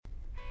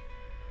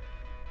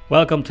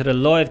Welcome to the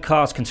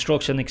Livecosts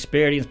Construction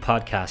Experience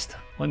Podcast.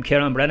 I'm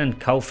Kieran Brennan,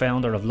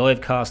 co-founder of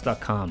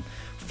Livecosts.com.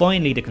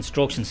 Finally, the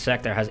construction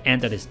sector has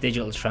entered its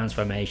digital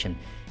transformation,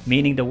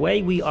 meaning the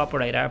way we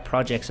operate our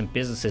projects and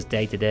businesses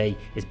day to day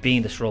is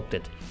being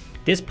disrupted.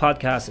 This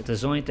podcast is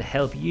designed to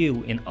help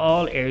you in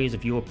all areas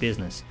of your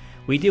business.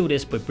 We do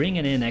this by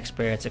bringing in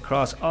experts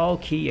across all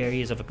key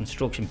areas of a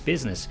construction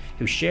business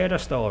who share their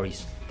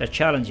stories, their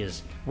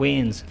challenges,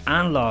 wins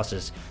and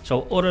losses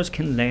so others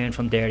can learn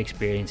from their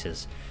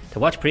experiences. To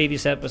watch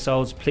previous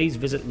episodes, please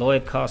visit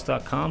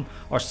Livecosts.com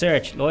or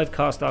search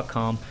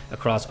Livecosts.com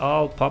across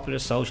all popular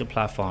social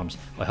platforms.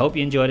 I hope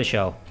you enjoy the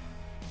show.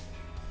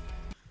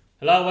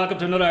 Hello, welcome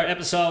to another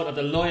episode of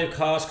the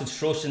Livecosts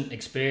Construction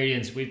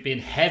Experience. We've been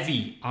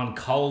heavy on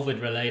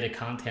COVID related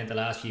content the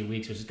last few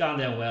weeks, which has gone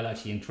down well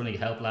actually, in trying to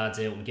help lads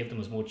out and give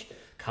them as much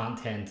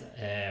content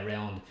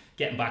around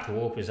getting back to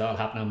work, which is all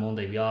happening on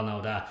Monday. We all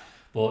know that,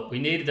 but we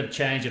needed to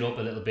change it up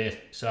a little bit.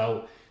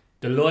 So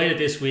delighted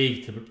this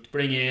week to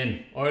bring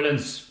in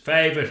Ireland's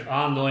favourite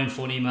online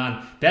funny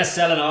man,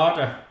 best-selling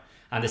author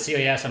and the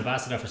CIS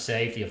Ambassador for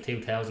Safety of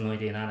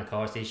 2019 and of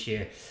course this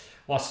year.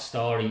 What's the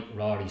story?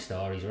 Rory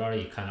stories.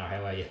 Rory,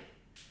 how are you?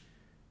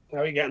 How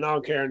are you getting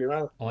on, Kieran? You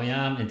well? I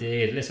am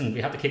indeed. Listen, we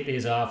have to kick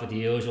these off with the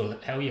usual.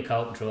 How are you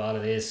coping through all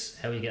of this?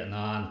 How are you getting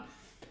on?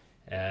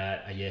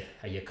 Are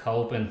you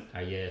coping?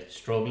 Are you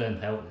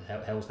struggling?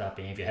 How's that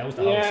been for you? How's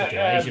the whole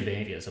situation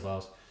been for you, I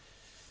suppose?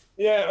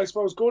 Yeah, I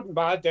suppose good and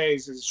bad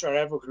days, as sure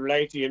everyone can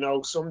relate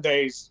to. Some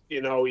days,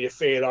 you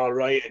feel all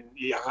right. And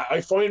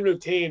I find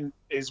routine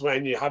is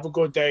when you have a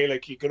good day,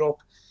 like you get up.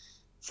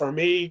 For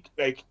me,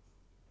 like,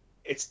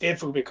 it's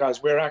difficult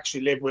because we're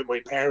actually living with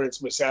my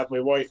parents, myself, my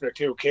wife and our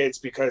two kids,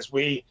 because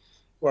we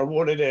were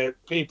one of the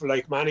people,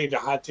 like many, that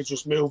had to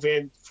just move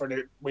in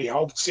we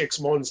hoped 6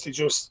 months to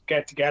just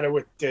get together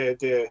with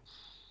the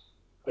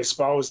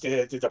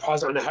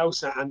deposit on the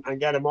house and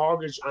get a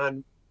mortgage.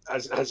 And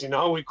as you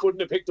know, we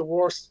couldn't have picked the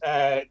worst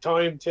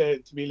time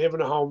to be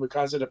living at home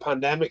because of the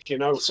pandemic,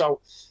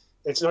 so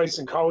it's nice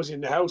and cozy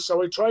in the house.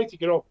 So I tried to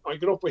get up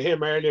with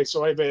him earlier.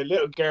 So I have a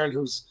little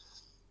girl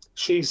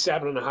she's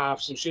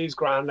 7.5, so she's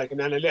grand, and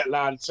then a little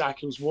lad,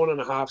 Zach, who's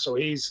 1.5, so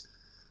he's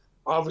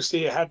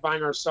obviously a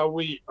headbanger. So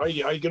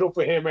I get up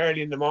with him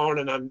early in the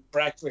morning and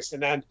breakfast,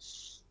 and then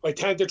I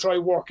tend to try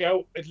work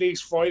out at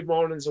least 5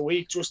 mornings a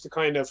week just to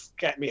kind of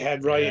get my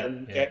head right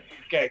and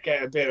get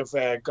a bit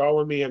of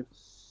go in me. And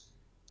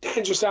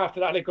then just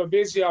after that, like, I'm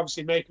busy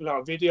obviously making a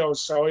lot of videos,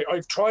 so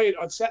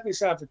I've set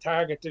myself a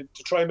target to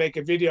try and make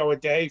a video a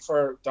day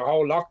for the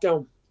whole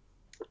lockdown,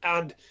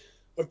 and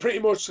I've pretty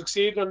much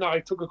succeeded on that. I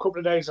took a couple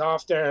of days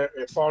off there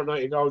a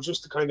fortnight ago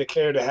just to kind of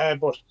clear the head,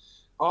 but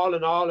all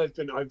in all, I've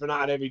been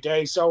at it every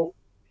day. So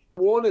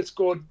one, it's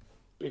good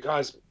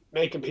because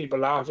making people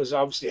laugh is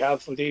obviously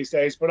helpful these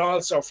days, but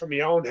also for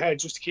my own head,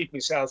 just to keep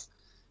myself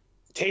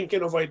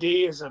thinking of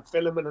ideas and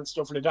filming and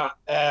stuff like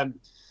that.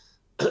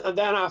 And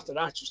then after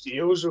that, just the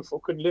usual,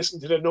 fucking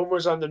listen to the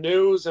numbers on the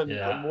news and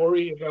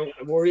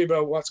worry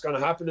about what's going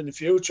to happen in the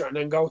future, and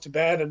then go to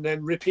bed and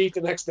then repeat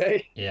the next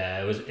day.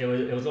 Yeah, it was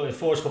like the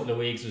first couple of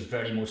weeks was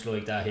very much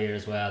like that here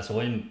as well. So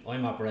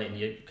I'm operating.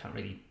 You can't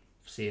really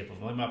see it,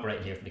 but I'm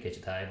operating here from the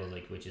kitchen table,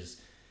 which is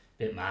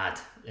a bit mad,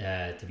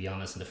 to be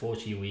honest. In the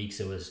first few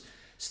weeks, it was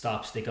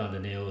stop, stick on the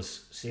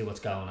news, see what's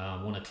going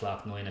on. 1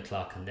 o'clock, 9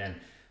 o'clock, and then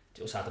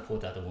just had to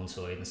put that to one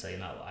side and say,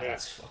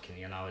 it's fucking,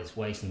 it's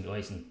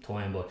wasting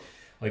time, but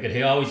I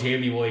could always hear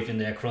my wife in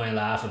there crying,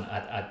 laughing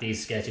at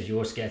these sketches,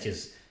 your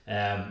sketches,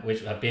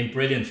 which have been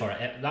brilliant for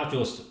not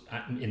just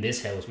in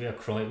this house. We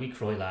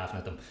cry laughing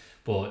at them,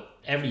 but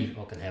every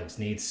fucking house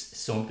needs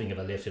something of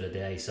a lift of the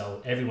day.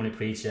 So everyone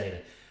appreciated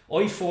it.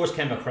 I first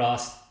came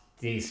across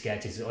these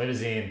sketches. I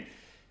was in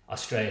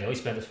Australia. I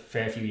spent a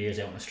fair few years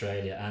out in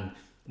Australia, and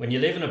when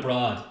you're living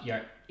abroad,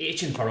 you're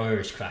itching for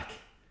Irish crack.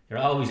 You're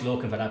always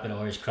looking for that bit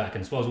of Irish crack.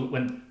 And I suppose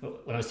when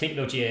I was thinking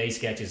about GAA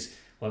sketches,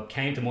 what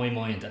came to my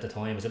mind at the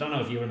time was, I don't know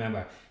if you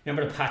remember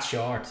the Pat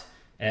Short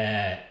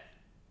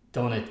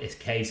done his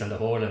case on the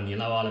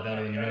hurling, all about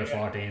it when you're under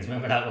 14s.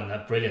 Remember that one?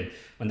 That brilliant.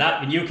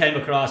 When you came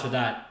across with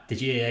that, the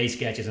GAA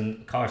sketches,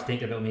 and of course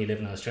thinking about me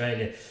living in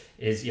Australia,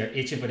 is you're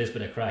itching for this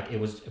bit of crack. It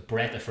was a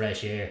breath of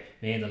fresh air.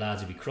 Me and the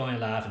lads would be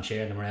crying, laughing,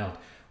 sharing them around.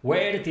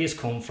 Where did this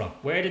come from?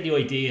 Where did the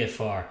idea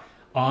for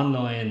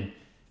online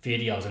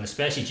videos, and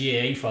especially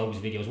GAA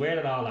focused videos, where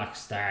did all that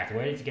start?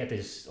 Where did you get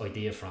this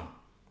idea from?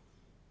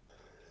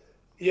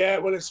 Yeah,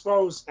 well, I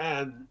suppose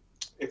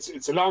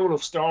it's a long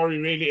enough story,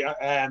 really.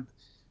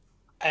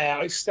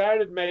 I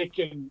started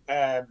making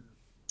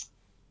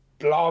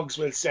blogs,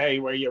 we'll say,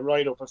 where you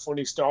write up a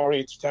funny story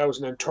in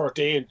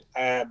 2013.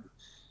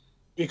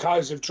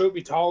 Because if truth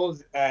be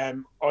told, I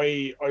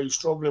was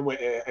struggling with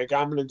a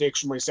gambling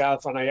addiction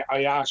myself, and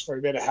I asked for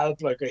a bit of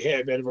help. Like, I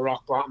hit a bit of a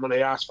rock bottom, and I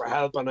asked for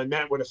help, and I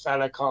met with a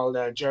fella called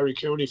Jerry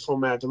Cooney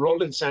from the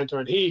Rutland Centre,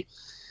 and he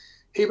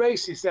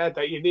basically said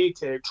that you need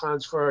to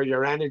transfer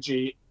your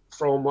energy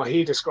from what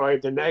he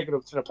described the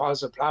negative to the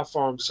positive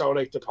platform. So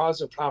like the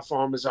positive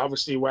platform is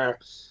obviously where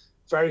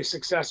very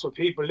successful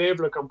people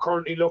live. Like I'm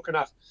currently looking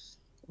at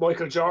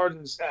Michael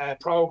Jordan's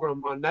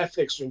program on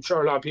Netflix, I'm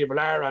sure a lot of people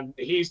are, and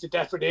he's the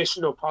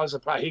definition of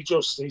positive play.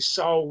 He's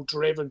so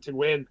driven to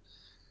win.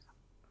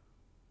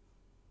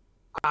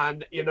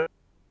 And, you know,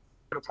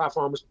 the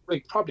platform was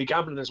like, probably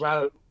gambling as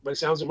well, but it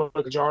sounds like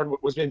Michael Jordan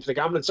was into the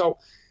gambling. So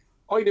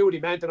I knew what he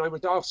meant, and I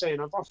went off saying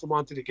I've often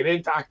wanted to get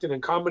into acting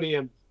and comedy,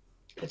 and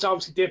it's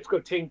obviously a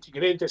difficult thing to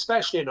get into,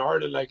 especially in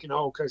Ireland, like, you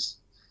know, because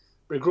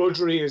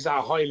begrudgery is at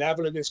a high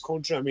level in this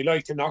country, and we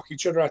like to knock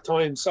each other at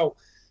times. So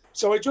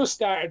I just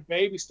started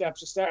baby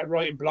steps. I started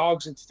writing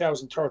blogs in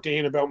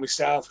 2013 about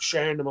myself,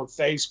 sharing them on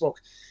Facebook,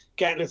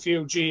 getting a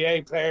few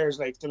GA players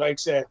like the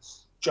likes of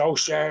Joe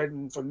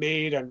Sheridan from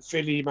Meath and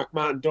Philly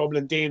McMahon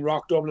Dublin, Dean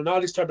Rock Dublin, all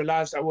these type of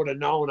lads I would have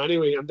known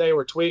anyway, and they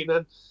were tweeting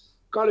and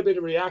got a bit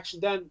of reaction.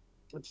 Then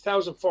in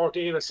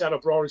 2014, I set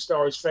up Rory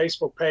Story's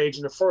Facebook page,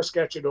 and the first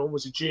sketch I done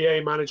was a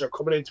GA manager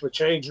coming into a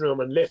changing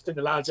room and lifting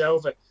the lads out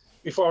of it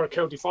before a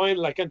county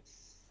final. Like, and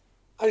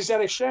as I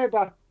said, I shared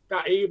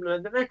that evening,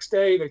 and the next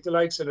day, like the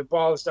likes of the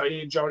Balls that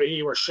and Jordan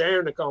E were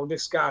sharing it, going,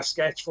 this guy's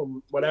sketch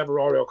from whatever,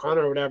 Rory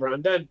O'Connor or whatever.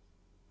 And then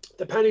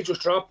the penny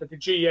just dropped that the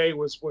GA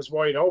was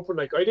wide open.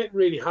 Like, I didn't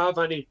really have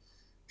any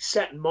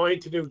set in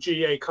mind to do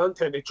GA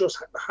content. It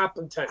just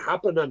happened to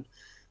happen. And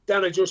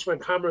then I just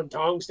went hammer and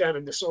tongs down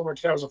in the summer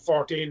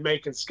 2014,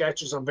 making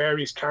sketches on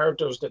various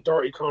characters: the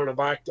dirty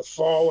cornerback, the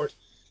forward,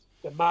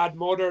 the mad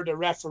mother, the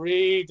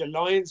referee, the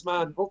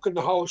linesman, hooking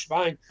the whole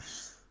shebang.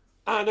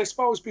 And I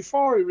suppose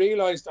before I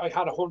realised I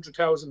had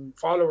 100,000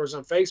 followers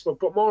on Facebook,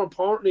 but more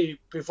importantly,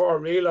 before I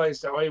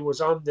realised that I was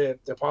on the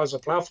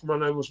positive platform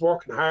and I was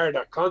working hard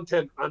at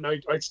content, and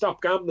I'd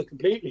stopped gambling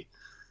completely.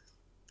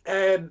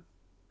 And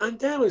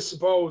then I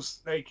suppose,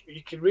 like,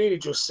 you can really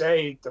just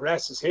say the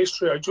rest is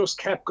history. I just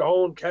kept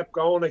going.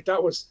 Like,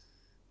 that was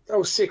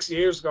 6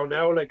 years ago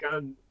now. Like,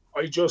 and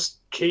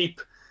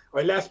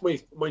I left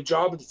my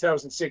job in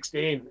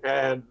 2016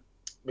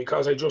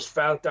 because I just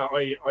felt that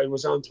I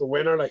was onto a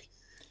winner. Like,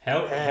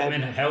 how did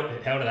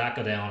that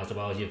go down? I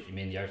suppose you're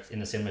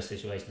in a similar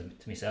situation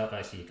to myself.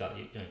 Actually, you got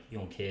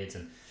young kids,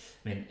 and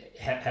I mean,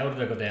 how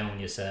did it go down when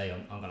you say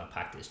I'm going to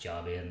pack this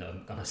job in?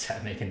 I'm going to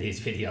start making these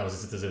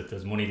videos.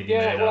 There's money to be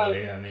made over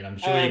here. I mean, I'm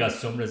sure you got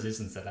some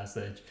resistance at that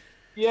stage.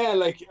 Yeah,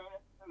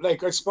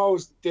 like I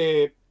suppose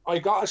I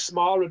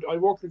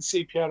worked in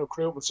CPL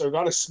recruitment, so I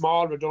got a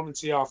small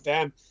redundancy off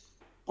them.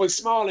 By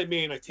small, I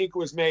mean I think it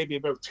was maybe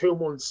about 2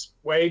 months'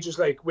 wages,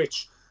 like,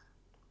 which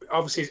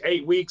obviously is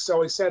 8 weeks.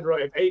 So I said, right,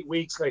 I have 8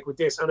 weeks like with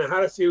this, and I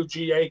had a few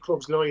GA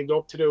clubs lined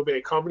up to do a bit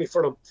of comedy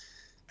for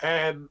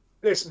them.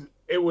 Listen,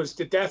 it was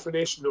the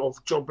definition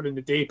of jumping in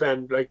the deep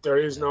end. Like, there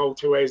is no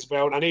two ways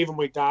about it. And even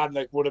my dad,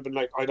 like, would have been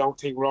like, I don't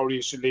think Rory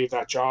should leave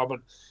that job.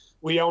 And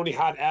we only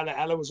had Ella.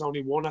 Ella was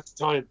only one at the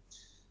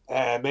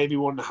time, maybe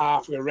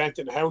 1.5. We were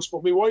renting a house,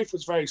 but my wife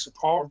was very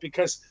supportive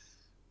because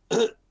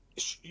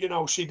you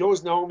know, she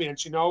does know me, and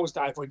she knows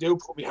that if I do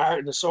put my heart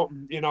into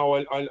something, you know,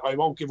 I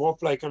won't give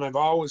up. Like, and I've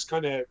always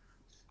kind of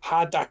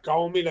had that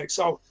going me. Like,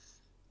 so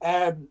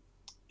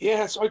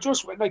yeah, so I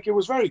just went, like, it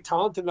was very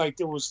taunting. Like,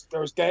 there was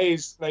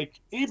days, like,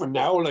 even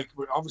now, like,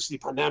 obviously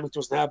pandemic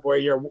doesn't help, where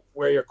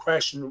you're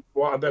questioning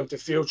what about the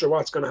future,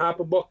 what's going to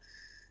happen. But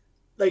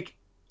like,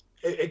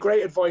 a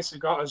great advice I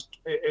got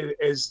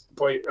is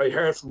I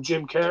heard from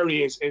Jim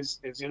Carrey is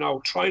you know,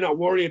 try not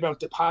worry about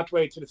the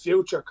pathway to the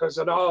future, because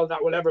all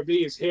that will ever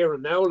be is here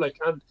and now. Like,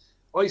 and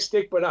I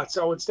stick by that.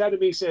 So instead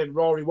of me saying,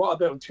 Rory, what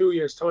about in 2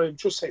 years' time,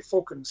 just say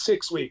fucking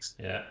 6 weeks.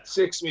 Yeah.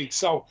 6 weeks.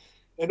 So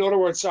in other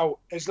words, so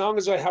as long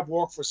as I have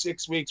work for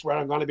 6 weeks where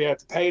I'm going to be able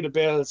to pay the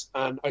bills,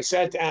 and I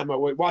said to Emma,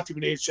 what do we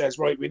need? She says,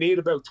 right, we need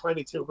about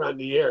 22 grand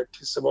a year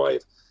to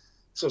survive.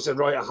 So I said,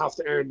 right, I have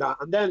to earn that.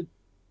 And then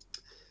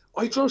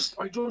I just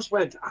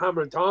went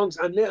hammer and tongs,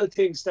 and little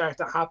things started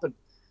to happen.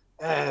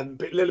 A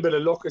little bit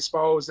of luck, I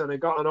suppose, and I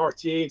got on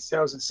RTE in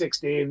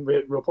 2016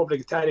 with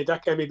Republic of Italy.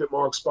 That gave me a bit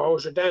more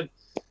exposure. Then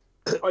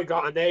I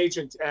got an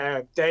agent,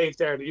 Dave,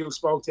 there that you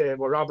spoke to,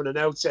 with Robin and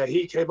Outset.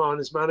 He came on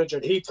as manager,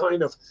 and he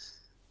kind of,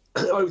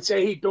 I would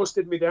say, he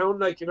dusted me down.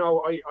 Like, you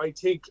know, I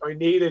think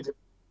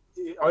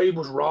I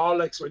was raw,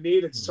 like, so I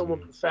needed someone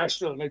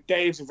professional. Like,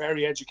 Dave's a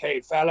very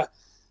educated fella.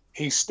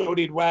 He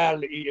studied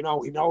well, you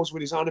know, he knows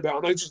what he's on about,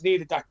 and I just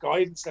needed that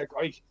guidance. Like,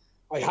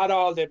 I had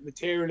all the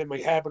material in my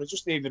head, but I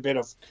just needed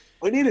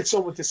I needed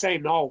someone to say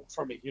no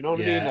for me, you know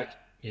what I mean? Like,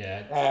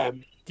 yeah.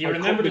 Do you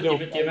remember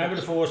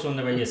the first one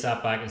where you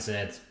sat back and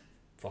said,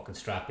 fucking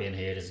strap in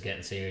here, this is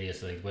getting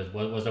serious? Like,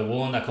 was there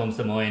one that comes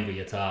to mind where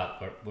you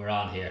thought, we're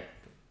on here?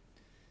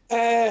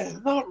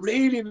 Not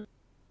really.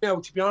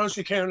 No, to be honest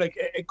with you, Karen, like,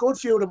 a good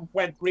few of them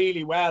went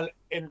really well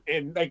in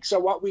like, so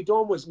what we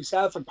done was,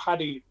 myself and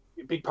Paddy,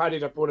 Big Paddy,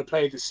 that would have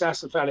played the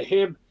Cecil fella,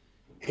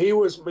 he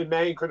was my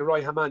main kind of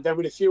right hand man. Then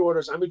with a few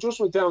others, and we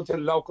just went down to the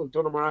local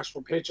Dunham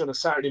Ashford pitch on a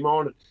Saturday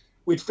morning.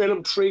 We'd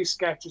film 3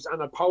 sketches,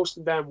 and I'd post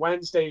them then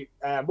Monday,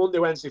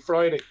 Wednesday,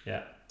 Friday.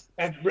 Yeah.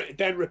 And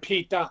then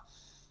repeat that.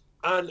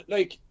 And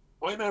like,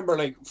 I remember,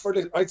 like,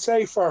 I'd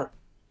say for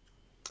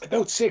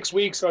about 6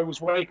 weeks, I was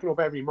waking up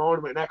every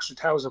morning with an extra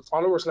 1,000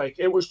 followers. Like,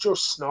 it was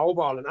just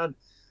snowballing. And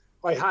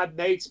I had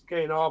mates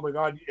saying, "Oh my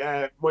God,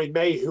 my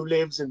mate who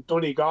lives in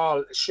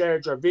Donegal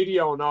shared your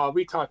video and all."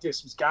 We thought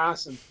this was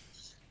gas,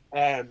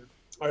 and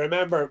I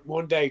remember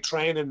one day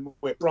training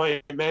with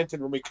Brian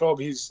Menton when we club.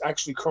 He's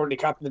actually currently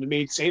captain of the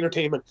Meath senior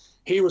team, and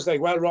he was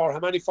like, "Well, Roar, how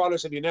many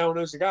followers have you now?" And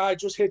I was like, "I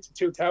just hit the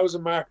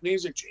 2,000 mark." And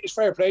he's like, "Geez,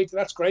 fair play to you.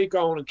 That's great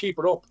going and keep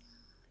it up."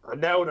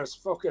 And now there's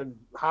fucking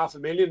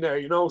 500,000 there,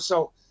 you know.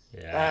 So,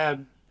 Yeah.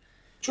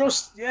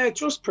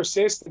 just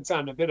persistence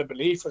and a bit of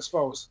belief, I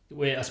suppose.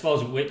 I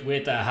suppose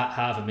with that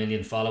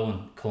 500,000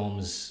 following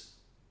comes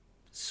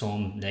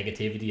some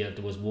negativity.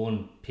 There was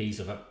one piece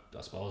of, I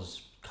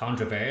suppose,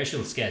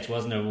 controversial sketch,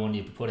 wasn't there? One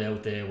you put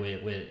out there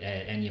with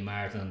Enya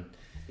Martin.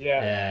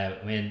 Yeah.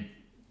 I mean,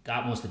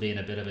 that must have been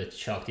a bit of a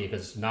shock to you,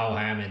 because no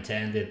harm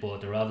intended,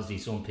 but there are obviously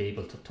some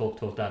people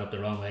took that up the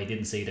wrong way,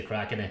 didn't see the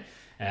crack in it.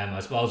 I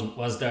suppose,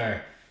 was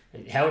there,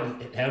 how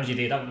did you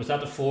do that? Was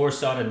that the first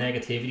sort of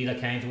negativity that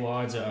came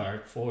towards it,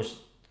 or first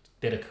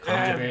bit of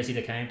controversy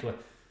that came to it?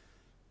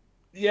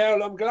 Yeah,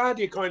 well, I'm glad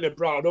you kind of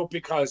brought it up,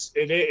 because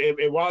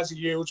it was a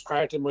huge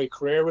part of my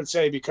career, I would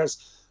say,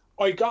 because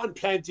I gotten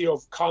plenty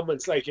of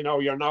comments like, you know,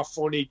 "You're not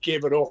funny,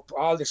 give it up,"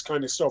 all this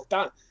kind of stuff.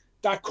 That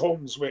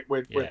comes with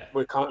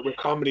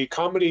comedy.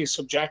 Comedy is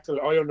subjective.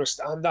 I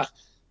understand that.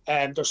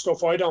 And there's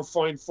stuff I don't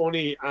find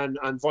funny, and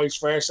vice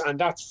versa, and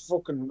that's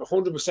fucking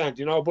 100%,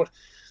 you know. But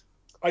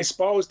I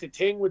suppose the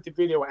thing with the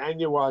video with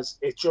Enya was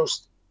it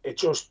just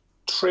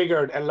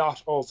triggered a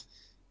lot of,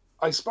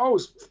 I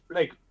suppose,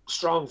 like,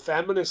 strong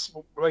feminists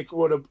like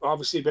would have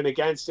obviously been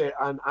against it,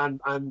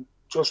 and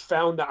just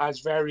found it as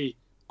very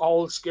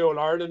old school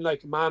Ireland,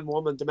 like man,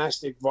 woman,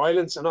 domestic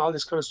violence, and all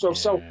this kind of stuff.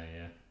 So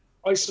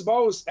I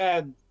suppose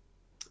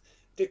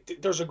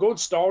there's a good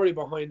story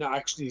behind that,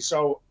 actually.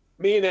 So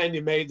me and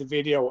Enya made the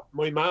video.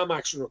 My mom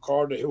actually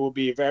recorded it, who would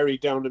be a very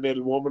down the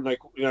middle woman, like,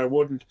 you know,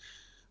 wouldn't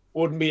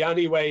be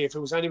anyway, if it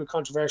was anyway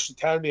controversial,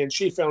 tell me, and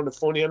she found it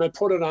funny, and I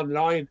put it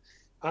online.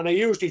 And I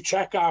usually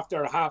check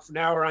after half an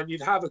hour, and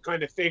you'd have a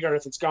kind of figure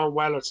if it's going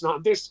well or it's not.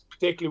 And this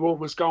particular one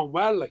was going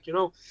well, like, you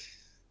know.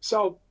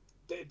 So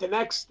the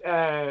next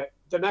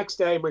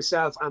day,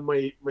 myself and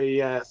my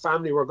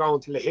family were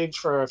going to Lahinch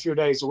for a few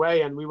days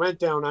away, and we went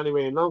down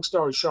anyway. And long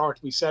story short,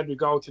 we said we'd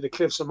go to the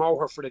Cliffs of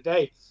Moher for the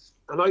day.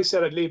 And I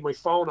said I'd leave my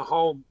phone at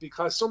home,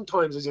 because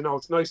sometimes, as you know,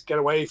 it's nice to get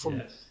away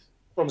from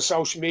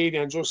social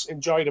media and just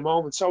enjoy the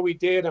moment. So we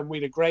did, and we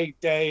had a great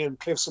day in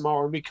Cliffs of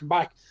Moher, and we come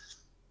back.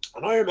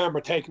 And I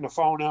remember taking the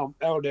phone out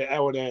of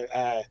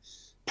the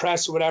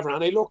press or whatever,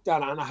 and I looked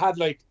at it, and I had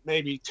like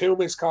maybe 2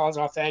 missed calls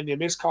off Enya,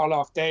 missed call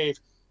off Dave,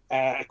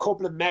 a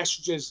couple of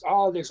messages,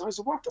 all this. I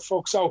said, "What the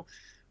fuck?" So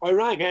I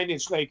rang Enya.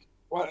 It's like,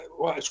 what?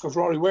 She goes,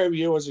 "Rory, where were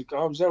you?" I was like,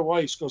 "I was there."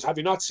 "Why?" She goes, "Have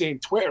you not seen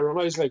Twitter?" And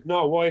I was like,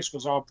 "No, why?" She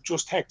goes, "Oh,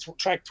 just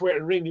check Twitter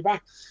and ring me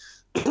back."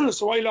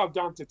 So I logged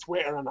on to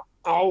Twitter, and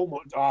oh my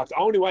God, the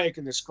only way I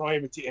can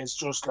describe it to you is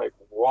just like,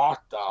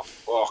 what the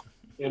fuck?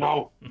 You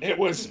know, it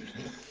was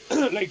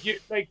I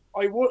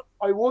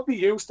would be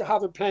used to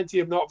having plenty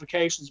of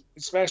notifications,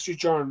 especially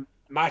during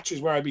matches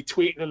where I'd be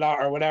tweeting a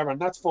lot or whatever,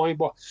 and that's fine.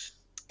 But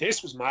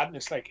this was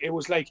madness. Like, it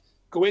was like,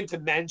 go into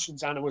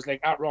mentions, and it was like,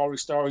 "At Rory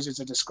Stories is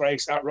a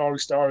disgrace. At Rory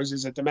Stories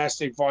is a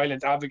domestic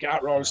violent advocate.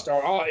 At Rory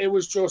Stories." Oh, it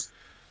was just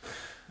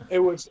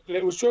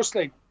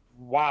like,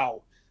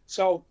 wow.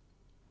 So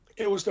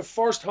it was the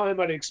first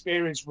time I'd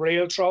experienced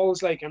real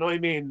trolls, like, and I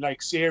mean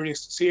like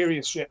serious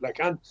shit,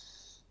 like. And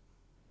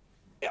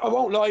I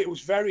won't lie, it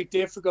was very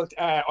difficult.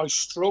 I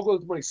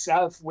struggled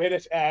myself with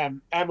it.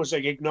 Emma's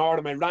like, "Ignore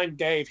them." I rang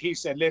Dave. He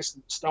said,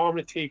 "Listen, storm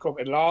the teacup,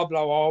 it'll all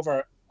blow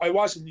over." I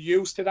wasn't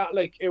used to that.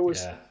 Like, it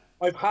was,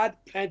 I've had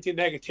plenty of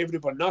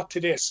negativity, but not to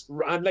this.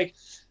 And like,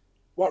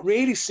 what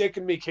really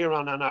sickened me,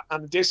 Kieran,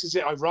 and this is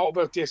it, I wrote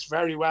about this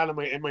very well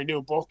in my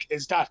new book,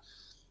 is that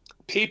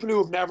people who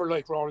have never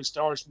liked Rory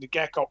Stories from the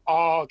get-go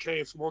all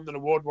came from under the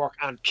woodwork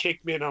and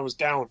kicked me, and I was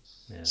down.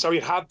 So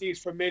you'd have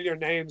these familiar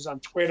names on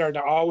Twitter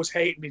that always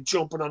hated me,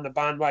 jumping on the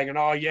bandwagon.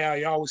 "Oh yeah,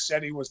 I always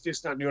said he was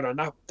this, that, and the other." And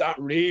that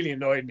really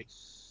annoyed me.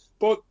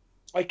 But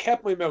I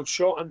kept my mouth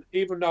shut, and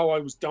even though I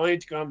was dying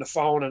to get on the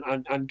phone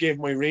and give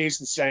my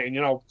reasons, saying,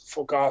 you know,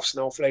 "Fuck off,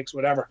 snowflakes,"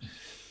 whatever,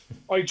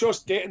 I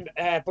just didn't.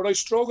 But I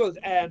struggled.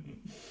 And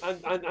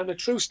the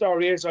true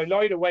story is, I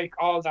lied awake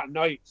all that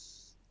night.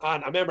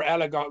 And I remember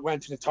Ella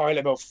went to the toilet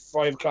about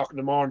 5 o'clock in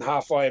the morning,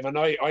 5:30, and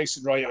I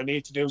said, "Right, I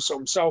need to do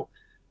something." So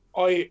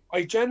I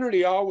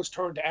generally always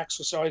turn to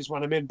exercise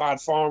when I'm in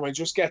bad form. I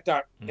just get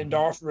that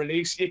endorphin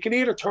release. You can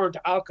either turn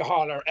to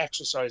alcohol or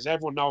exercise.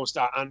 Everyone knows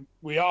that, and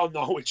we all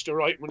know which the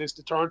right one is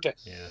to turn to.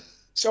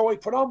 So I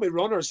put on my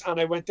runners,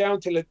 and I went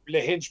down to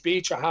Lahinch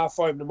Beach at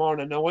 5:30 in the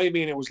morning. Now, I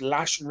mean, it was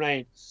lashing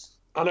rain.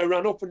 And I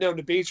ran up and down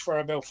the beach for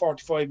about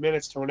 45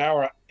 minutes to an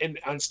hour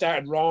and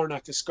started roaring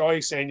at the sky,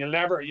 saying,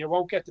 you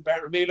won't get the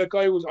better of me." Like,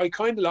 I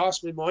kind of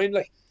lost my mind,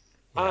 like.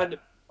 And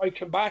I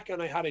came back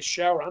and I had a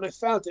shower, and I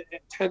felt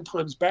it 10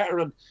 times better,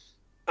 and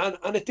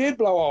it did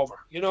blow over,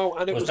 you know.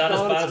 And it was that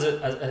as bad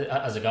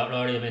as it got,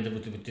 Rory? I mean,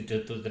 did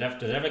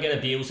it ever get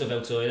abusive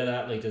outside of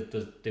that? Like,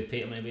 do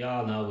people? I mean, we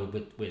all know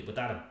with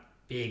that a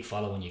big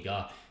following you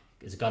got,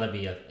 it's got to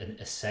be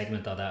a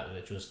segment of that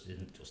that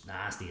just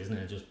nasty, isn't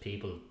it? Just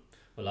people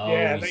will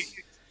Yeah, always.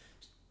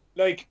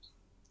 like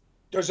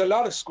there's a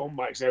lot of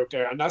scumbags out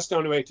there, and that's the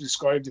only way to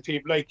describe the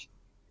people. Like,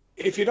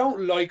 if you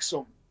don't like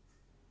something,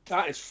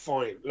 that is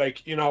fine.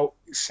 Like,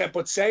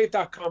 but save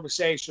that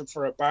conversation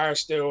for a bar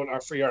stool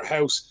or for your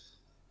house.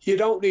 You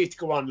don't need to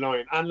go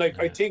online. And like,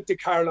 I Yeah, think the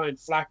Caroline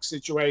Flack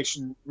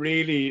situation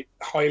really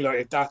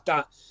highlighted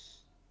that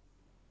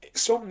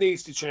something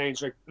needs to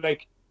change.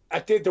 Like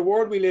at the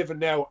world we live in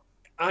now,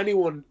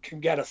 anyone can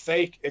get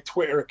a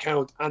Twitter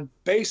account and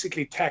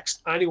basically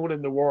text anyone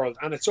in the world,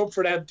 and it's up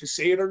for them to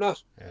see it or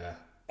not. yeah,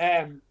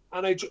 And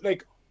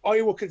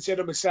I would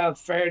consider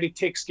myself fairly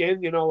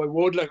thick-skinned. I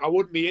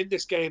wouldn't be in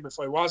this game if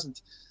I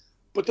wasn't.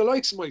 But the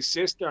likes of my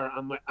sister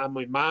and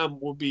my mom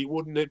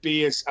wouldn't it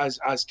be as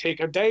thick?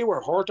 And they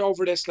were hurt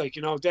over this.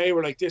 They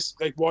were like this.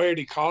 Like, why are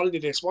they calling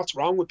you this? What's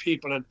wrong with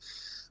people? And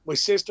my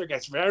sister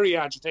gets very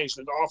agitated.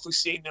 Like, oh, if we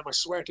seen them, I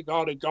swear to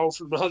God, I'd go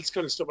for them and all this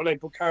kind of stuff. I'm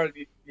like, but Carol,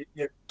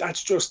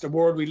 that's just the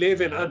world we live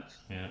in.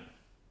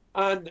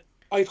 And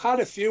I've had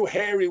a few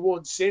hairy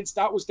ones since.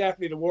 That was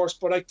definitely the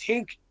worst. But I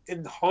think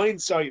in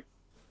hindsight,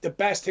 the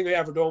best thing I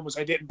ever done was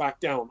I didn't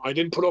back down. I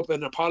didn't put up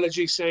an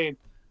apology saying,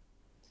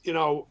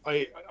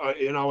 I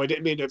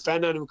didn't mean to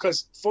offend anyone,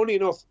 because funny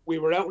enough, we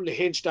were out in the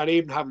Hinch that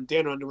evening having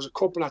dinner, and there was a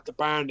couple at the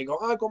bar, and they go,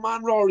 "Oh, go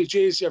man, Rory,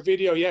 geez, your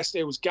video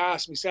yesterday was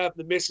gas." Myself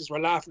and the missus were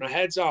laughing our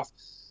heads off,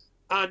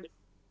 and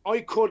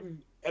I couldn't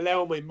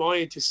allow my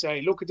mind to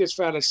say, "Look at this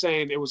fella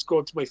saying it was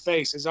good to my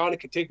face." As all I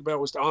could think about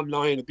was the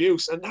online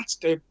abuse, and that's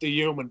the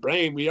human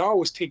brain. We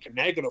always think a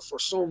negative for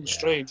some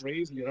strange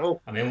reason.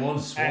 I mean,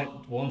 once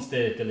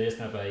the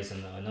listener base,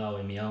 and I know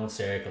in my own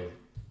circle,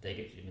 the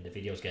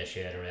videos get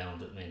shared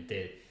around. I mean,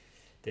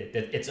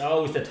 it's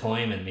always the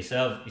timing.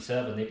 Myself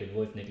and Nicola,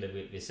 wife Nicola,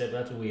 we said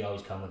that's what we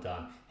always comment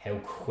on. How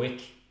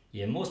quick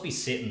you must be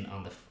sitting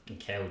on the fucking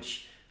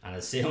couch, and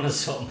as soon as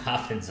something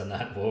happens in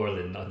that world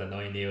on the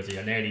 9 News,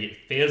 it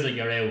feels like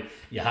you're out.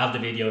 You have the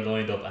video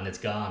lined up and it's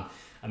gone.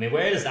 I mean,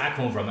 where does that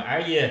come from? Are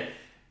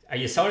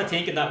you sort of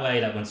thinking that way,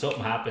 that when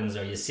something happens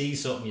or you see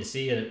something,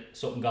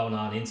 something going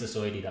on in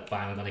society, that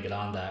bang, I'm going to get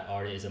on that,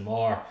 or is it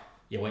more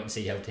you wait and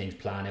see how things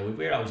plan out?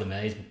 We're always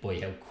amazed by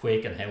how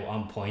quick and how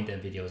on point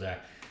them videos are.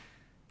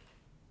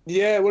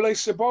 Yeah, well, I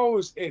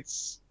suppose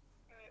it's,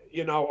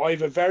 I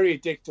have a very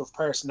addictive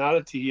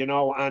personality,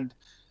 and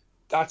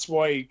that's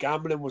why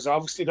gambling was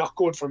obviously not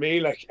good for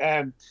me.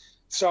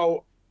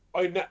 So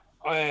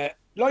I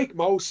like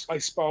most, I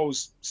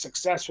suppose,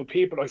 successful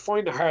people, I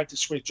find it hard to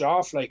switch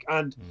off.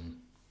 And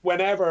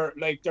whenever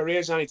there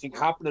is anything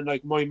happening,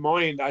 my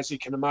mind, as you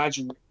can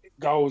imagine,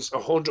 goes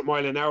 100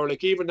 mile an hour.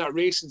 Even that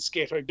recent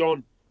skit I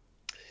done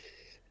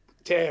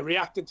to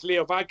reacting to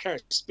Leo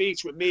Varadkar's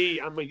speech with me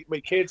and my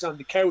kids on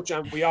the couch,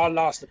 and we all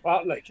lost the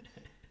plot.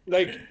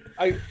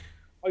 I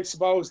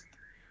suppose,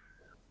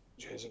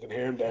 jeez, I can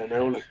hear him there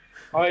now.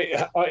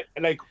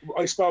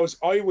 I suppose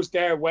I was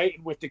there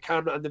waiting with the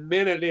camera, and the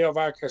minute Leo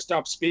Varadkar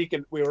stopped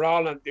speaking, we were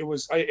all, and it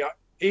was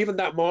even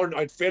that morning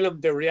I'd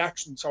filmed the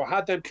reaction, so I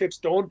had them clips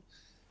done.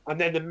 And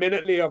then the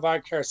minute Leo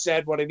Varadkar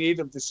said what I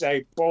needed him to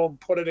say, boom,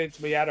 put it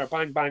into my header,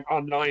 bang, bang,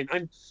 online.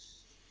 And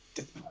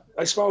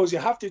I suppose you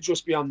have to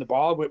just be on the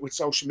ball with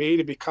social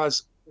media,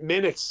 because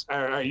minutes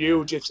are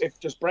huge. If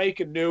there's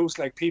breaking news,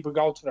 people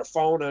go to their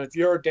phone, and if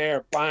you're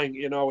there, bang,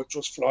 it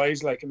just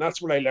flies. And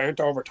that's what I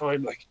learned over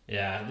time.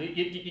 Yeah,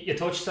 you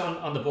touched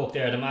on the book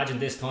there. I'd imagine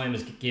this time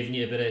has given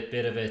you a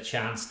bit of a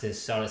chance to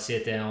sort of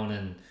sit down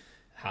and,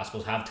 I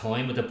suppose, have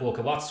time with the book.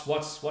 What's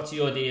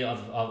the idea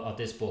of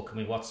this book? I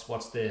mean,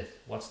 what's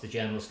the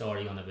general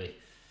story going to be?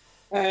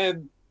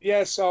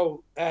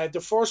 So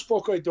the first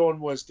book I done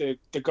was the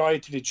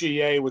Guide to the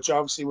GA, which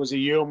obviously was a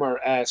humour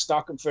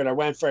stocking filler,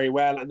 went very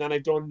well. And then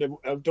I've done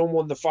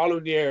one the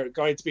following year,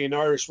 Guide to Being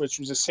Irish, which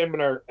was a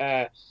similar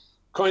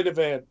kind of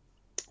a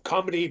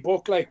comedy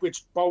book,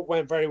 which both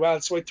went very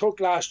well. So I took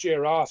last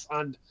year off,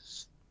 and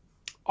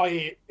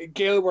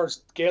Gil,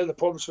 the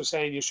publisher, was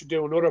saying you should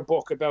do another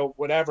book about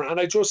whatever, and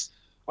I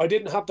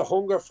didn't have the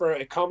hunger for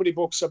a comedy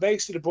book. So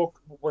basically, the book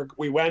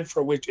we went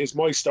for, which is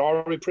my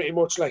story, pretty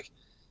much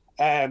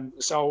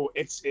so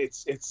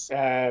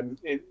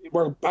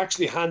we're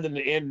actually handing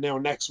it in now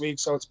next week,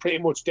 so it's pretty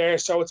much there.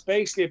 So it's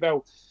basically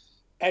about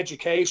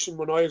education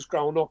when I was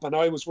growing up, and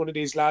I was one of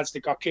these lads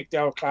that got kicked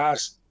out of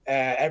class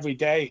every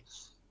day,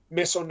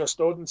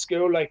 misunderstood in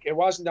school. It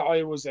wasn't that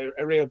I was a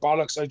real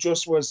bollocks, I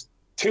just was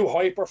too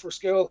hyper for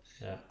school.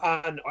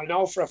 And I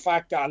know for a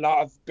fact that a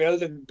lot of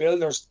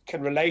builders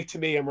can relate to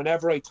me, and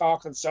whenever I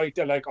talk on site,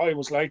 they're like, I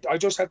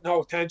just had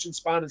no attention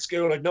span in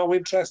school, no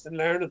interest in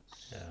learning.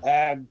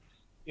 And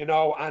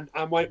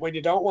when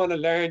you don't want to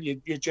learn,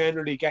 you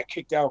generally get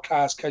kicked out of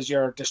class because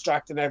you're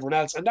distracting everyone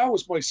else. And that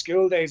was my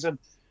school days. And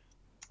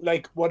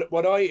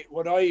what I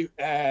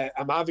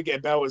am advocating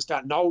about is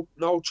that no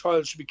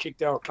child should be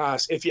kicked out of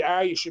class. If you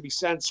are, you should be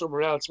sent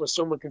somewhere else where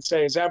someone can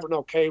say, is everything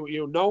okay with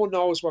you? No one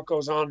knows what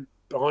goes on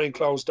behind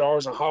closed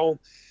doors at home.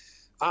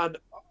 And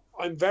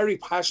I'm very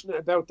passionate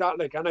about that.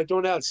 And I've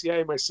done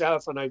LCA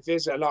myself, and I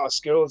visit a lot of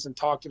schools and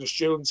talk to the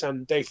students,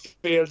 and they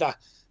feel that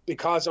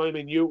because I'm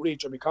in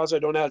outreach or because I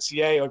done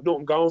LCA, I've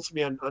nothing going for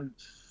me, and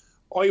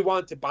I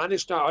want to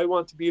banish that. I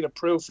want to be the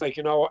proof, like,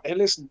 you know, and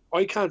listen,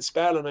 I can't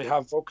spell and I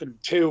have fucking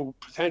 2,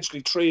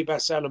 potentially 3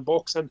 best-selling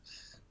books, and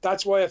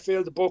that's why I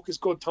feel the book is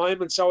good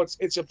time. And so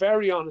it's a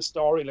very honest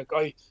story. Like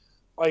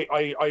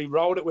I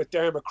wrote it with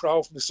Dermot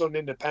Crowe from the Sun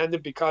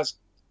Independent because,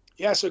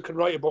 yes, I can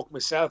write a book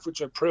myself,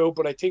 which I proved,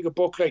 but I think a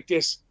book like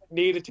this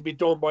needed to be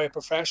done by a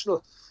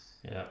professional.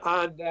 Yeah.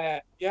 And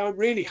yeah, I'm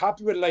really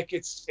happy with it. Like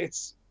it's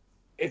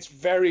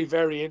very,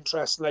 very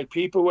interesting. Like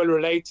people will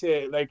relate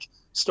to like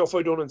stuff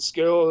I done in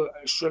school.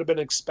 I should have been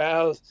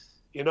expelled.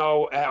 You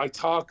know, I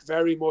talk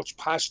very much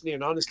passionately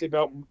and honestly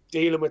about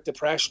dealing with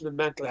depression and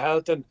mental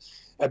health and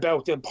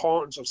about the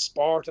importance of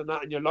sport and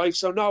that in your life.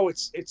 So no,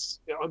 it's.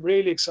 I'm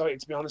really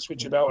excited to be honest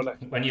with you about it.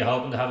 Like, when are you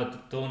hoping to have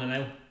it done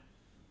now?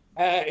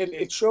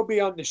 it should be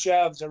on the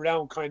shelves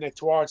around kind of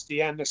towards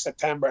the end of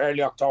September,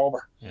 early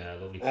October. Yeah,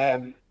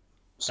 lovely.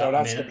 So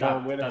that's the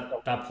plan with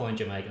it. That point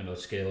you're making about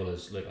school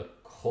is like, I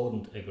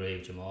couldn't agree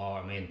with you more.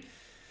 I mean,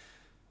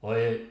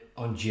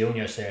 I'm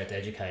junior cert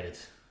educated,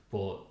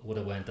 but would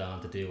have went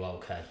on to do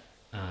okay.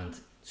 And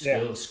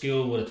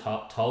school would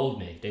have told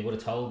me. They would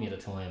have told me at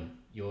the time,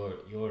 you're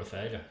a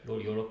failure.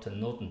 You're up to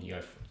nothing.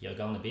 You're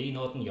going to be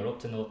nothing. You're up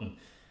to nothing.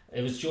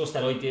 It was just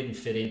that I didn't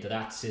fit into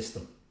that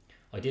system.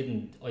 I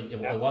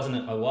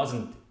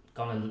wasn't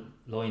gonna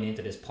line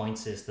into this point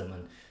system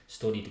and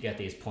study to get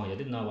these points. I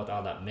didn't know what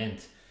all that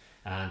meant,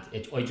 and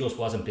I just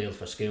wasn't built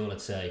for school, I'd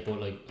say.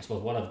 But like, I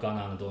suppose what I've gone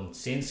on and done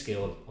since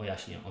school,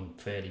 I'm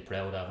fairly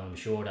proud of, and I'm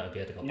sure that I'll be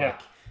able to go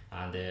back.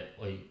 And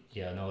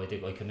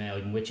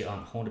I'm with you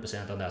on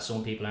 100% on that.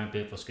 Some people aren't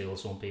built for school,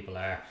 some people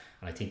are,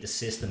 and I think the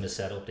system is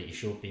set up that you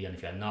should be, and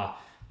if you're not,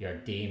 you're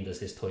deemed as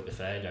this type of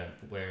failure.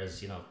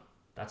 Whereas, you know,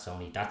 that's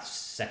only that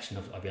section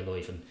of your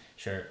life, and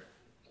sure,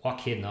 what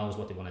kid knows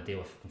what they want to do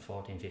at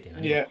 14, 15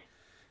 anyway.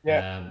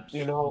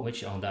 You know,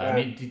 which on that, I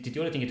mean,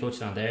 the other thing you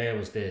touched on there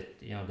was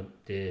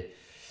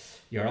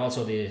you're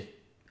also the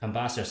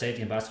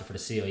safety ambassador for the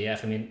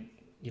CIF. I mean,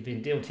 you've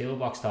been doing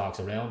toolbox talks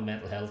around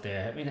mental health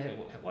there. I mean,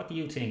 what do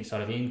you think,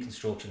 sort of in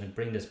construction, and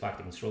bring this back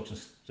to construction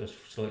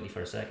just slightly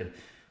for a second?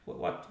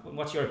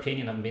 What's your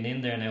opinion, having been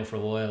in there now for a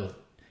while?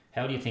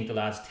 How do you think the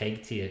lads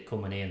take to you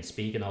coming in,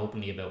 speaking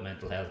openly about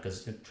mental health?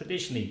 Because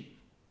traditionally,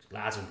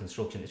 lads in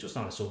construction, it's just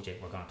not a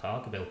subject we're going to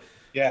talk about.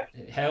 Yeah.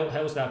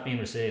 How's that being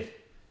received?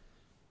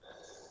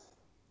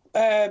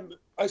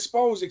 I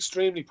suppose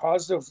extremely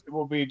positive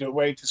would be the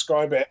way to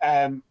describe it.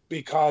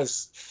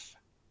 Because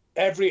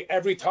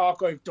every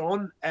talk I've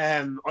done,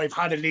 I've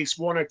had at least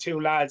 1 or 2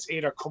 lads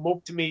either come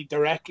up to me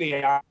directly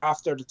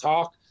after the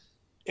talk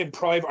in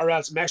private, or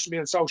else message me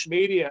on social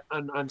media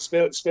and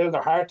spill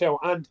their heart out.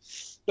 And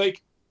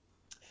like,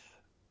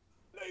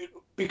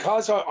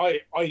 because I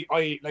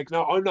like,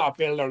 now I'm not a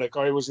builder. Like,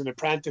 I was an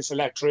apprentice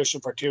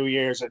electrician for 2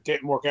 years. It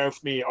didn't work out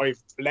for me.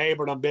 I've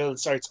laboured on building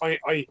sites.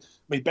 My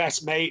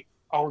best mate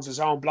owns his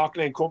own block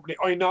lane company.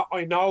 I know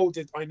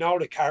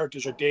the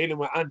characters you're dealing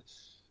with, and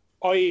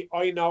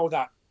I know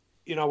that,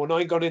 you know, when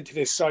I got into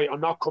this site, I'm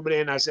not coming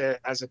in as a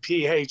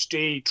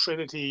PhD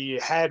Trinity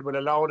head with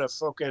a load of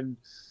fucking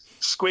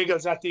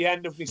squiggles at the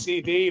end of my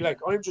CD. Like,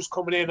 I'm just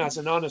coming in as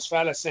an honest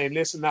fella saying,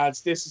 listen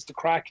lads, this is the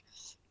crack.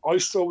 I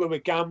struggle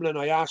with gambling.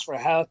 I ask for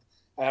help.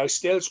 I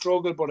still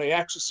struggle, but I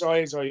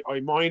exercise. I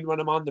mind when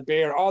I'm on the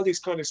beer. All these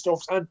kind of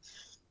stuff. And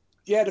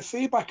yeah, the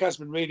feedback has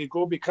been really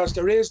good, because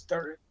there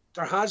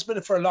has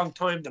been for a long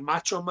time the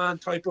macho man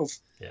type of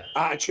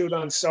attitude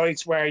on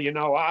sites where, you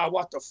know,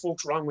 what the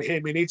fuck's wrong with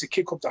him? He needs to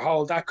kick up the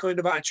hole. That kind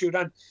of attitude.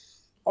 And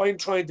I'm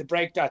trying to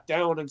break that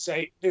down and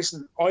say,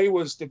 listen, I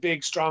was the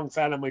big strong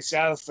fella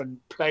myself and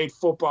played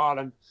football,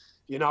 and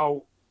you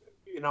know,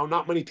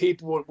 not many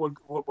people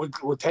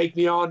would take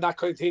me on, that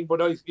kind of thing.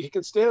 But he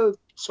can still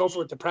suffer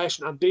with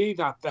depression and be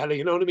that fella,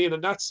 you know what I mean?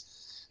 And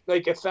that's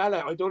like a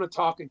fella. I done a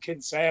talk in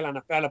Kinsale, and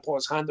a fella put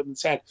his hand up and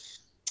said,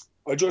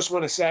 I just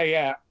want to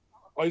say,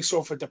 I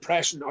suffer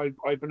depression.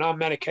 I've been on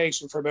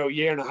medication for about 1.5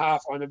 years.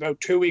 I'm about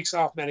 2 weeks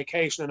off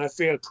medication, and I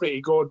feel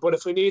pretty good. But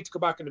if I need to go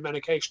back into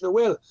medication, I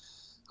will.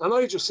 And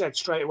I just said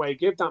straight away,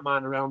 give that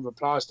man a round of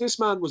applause. This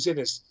man was in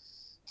his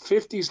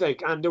 50s,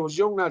 like, and there was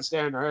young lads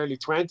there in their early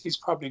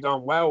 20s probably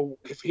going, wow,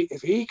 if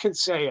he can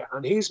say it,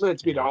 and he's meant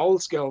to be the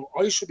old school,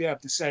 I should be able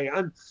to say it.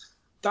 And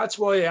that's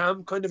why I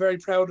am kind of very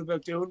proud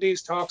about doing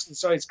these talks and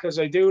sites, because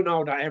I do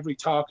know that every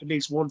talk, at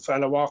least one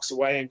fella walks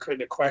away and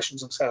kind of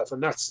questions himself,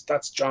 and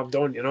that's job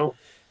done, you know.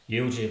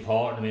 Hugely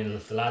important. I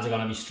mean, the lads are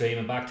going to be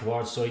streaming back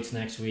towards sites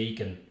next week,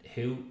 and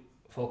who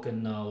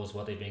fucking knows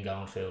what they've been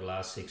going through the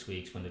last 6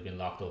 weeks when they've been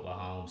locked up at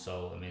home.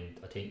 So I mean,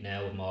 I think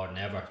now more than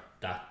ever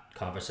that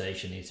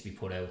conversation needs to be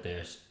put out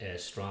there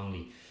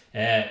strongly.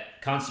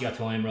 Constant your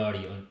time,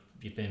 Rory.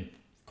 You've been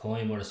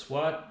coin with us.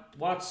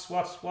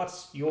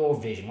 What's your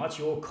vision? What's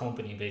your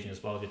company vision? I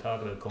suppose we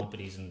talk about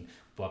companies and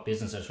what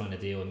business are trying to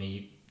do. I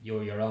mean,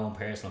 you're your own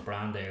personal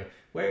brand there.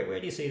 Where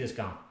do you see this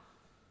going?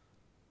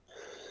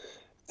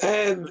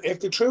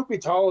 If the truth be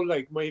told,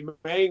 like, my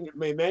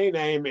main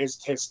aim is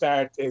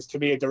to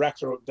be a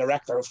director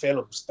of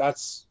films.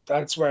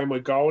 That's where my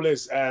goal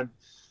is.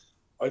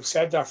 I've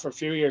said that for a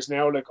few years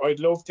now. Like, I'd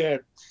love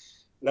to.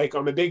 Like,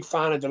 I'm a big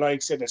fan of the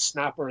likes of the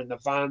Snapper and the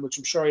Van, which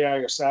I'm sure you are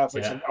yourself.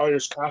 It's an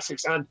Irish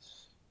classics, and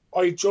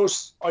I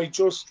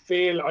just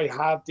feel I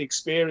have the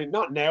experience.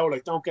 Not now,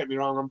 like, don't get me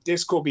wrong.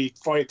 This could be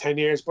 5, 10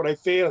 years, but I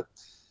feel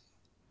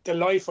the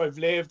life I've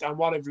lived and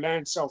what I've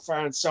learned so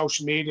far in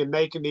social media,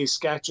 making these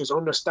sketches,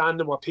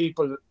 understanding what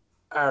people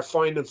are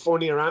finding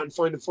funny or aren't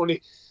finding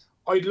funny.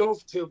 I'd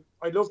love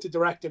to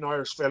direct an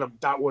Irish film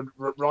that would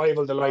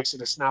rival the likes of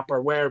the Snapper,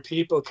 where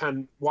people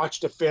can watch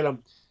the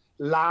film,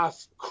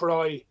 laugh,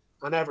 cry,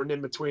 and everything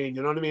in between.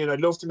 You know what I mean?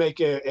 I'd love to make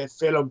a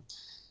film,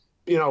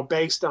 you know,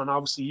 based on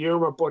obviously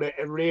humor, but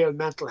a real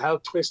mental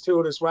health twist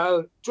to it as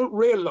well. Just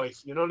real life,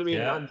 you know what I mean?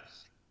 Yeah.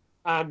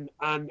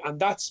 And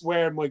that's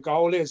where my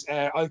goal is.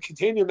 I'll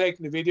continue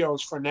making the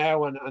videos for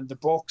now and the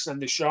books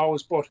and the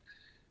shows, but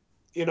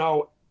you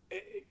know,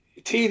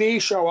 TV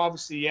show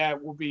obviously, yeah,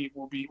 will be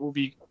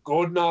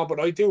good now, but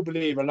I do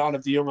believe a lot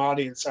of the young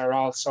audience are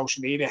all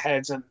social media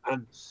heads, and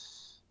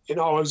you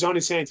know, I was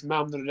only saying to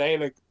Mum the other day,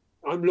 like,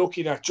 I'm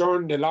lucky that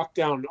during the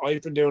lockdown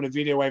I've been doing a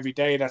video every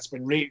day that's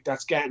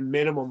getting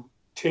minimum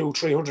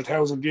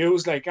 200,000-300,000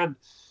 views, like, and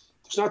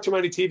there's not too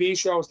many TV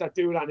shows that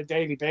do that on a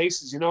daily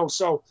basis, you know.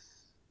 So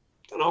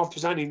I don't know if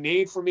there's any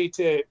need for me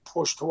to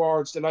push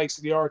towards the likes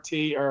of the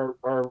RT or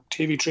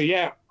TV3.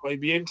 Yeah, I'd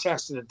be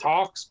interested in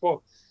talks, but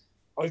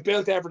I've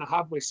built everything I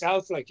have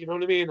myself, like, you know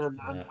what I mean,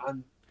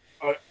 and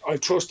I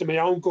trust in my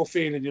own gut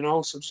feeling, you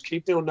know. So just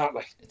keep doing that,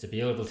 like. It's a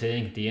beautiful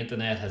thing. The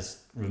internet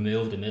has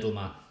removed the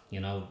middleman. You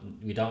know,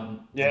 we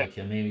don't. Yeah. Like,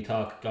 I mean,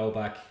 go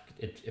back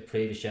a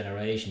previous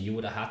generation. You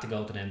would have had to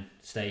go to them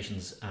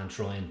stations and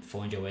try and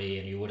find your way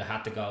in. You would have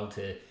had to go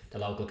to the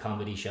local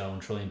comedy show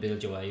and try and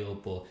build your way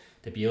up. But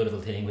the beautiful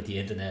thing with the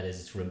internet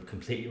is it's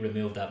completely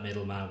removed that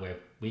middleman, where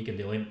we can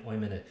do.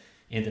 I'm in a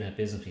internet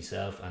business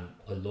myself, and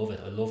I love it.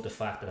 I love the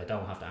fact that I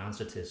don't have to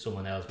answer to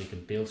someone else. We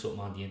can build something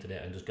on the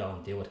internet and just go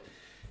and do it.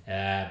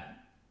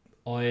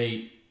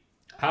 I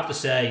have to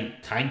say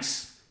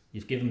thanks.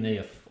 You've given me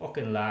a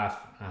fucking laugh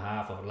and a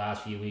half over the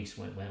last few weeks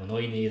when I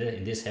need it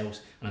in this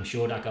house, and I'm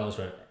sure that goes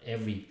for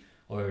every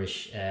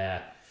Irish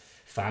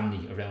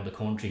family around the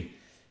country.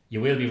 You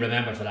will be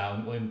remembered for that.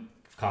 I'm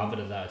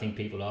confident that I think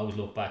people always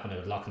look back when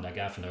they're locking their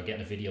gaff and they're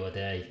getting a video a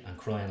day and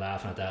crying,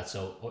 laughing at that.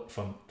 So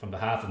from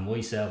behalf of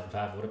myself, on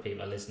behalf of other people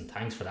that listen,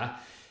 thanks for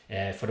that.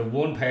 For the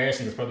one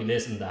person that's probably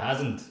listening that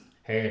hasn't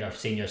heard or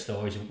seen your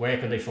stories, where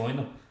can they find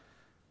them?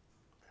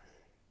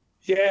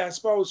 Yeah, I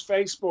suppose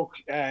Facebook,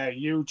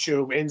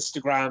 YouTube,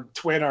 Instagram,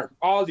 Twitter,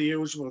 all the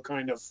usual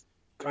kind of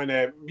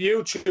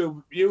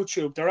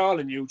YouTube. They're all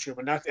in YouTube,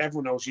 and that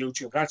everyone knows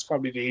YouTube. That's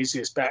probably the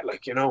easiest bet,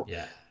 like, you know.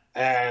 Yeah.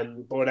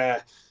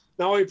 But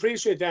no, I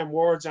appreciate them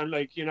words, and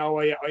like, you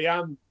know, I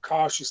am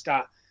cautious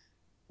that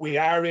we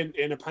are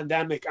in a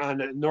pandemic,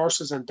 and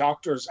nurses and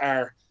doctors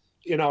are,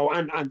 you know,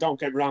 and don't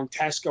get me wrong,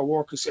 Tesco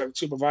workers,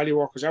 Super Value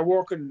workers are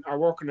working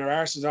their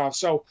arses off.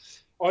 So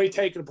I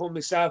take it upon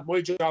myself. My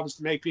job is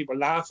to make people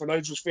laugh, and I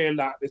just feel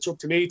that it's up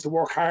to me to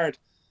work hard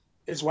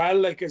as well,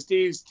 like as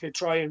these, to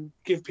try and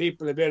give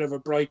people a bit of a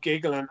bright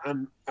giggle.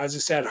 And as I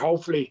said,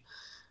 hopefully,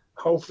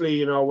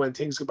 you know, when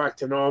things go back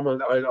to normal,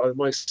 I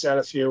might sell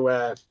a few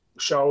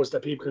shows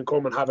that people can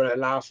come and have a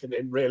laugh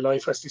in real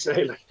life, as they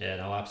say. Like. Yeah,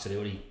 no,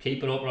 absolutely.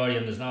 Keep it up, Rory,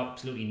 and there's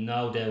absolutely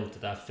no doubt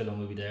that film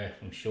will be there.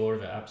 I'm sure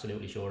of it,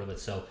 absolutely sure of it.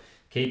 So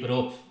keep it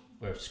up.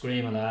 We're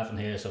screaming, laughing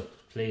here, so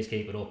please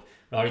keep it up.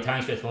 Rory,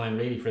 thanks for your time.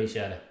 Really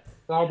appreciate it.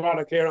 No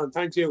bother, Kieran.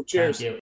 Thank you. Cheers. Thank you.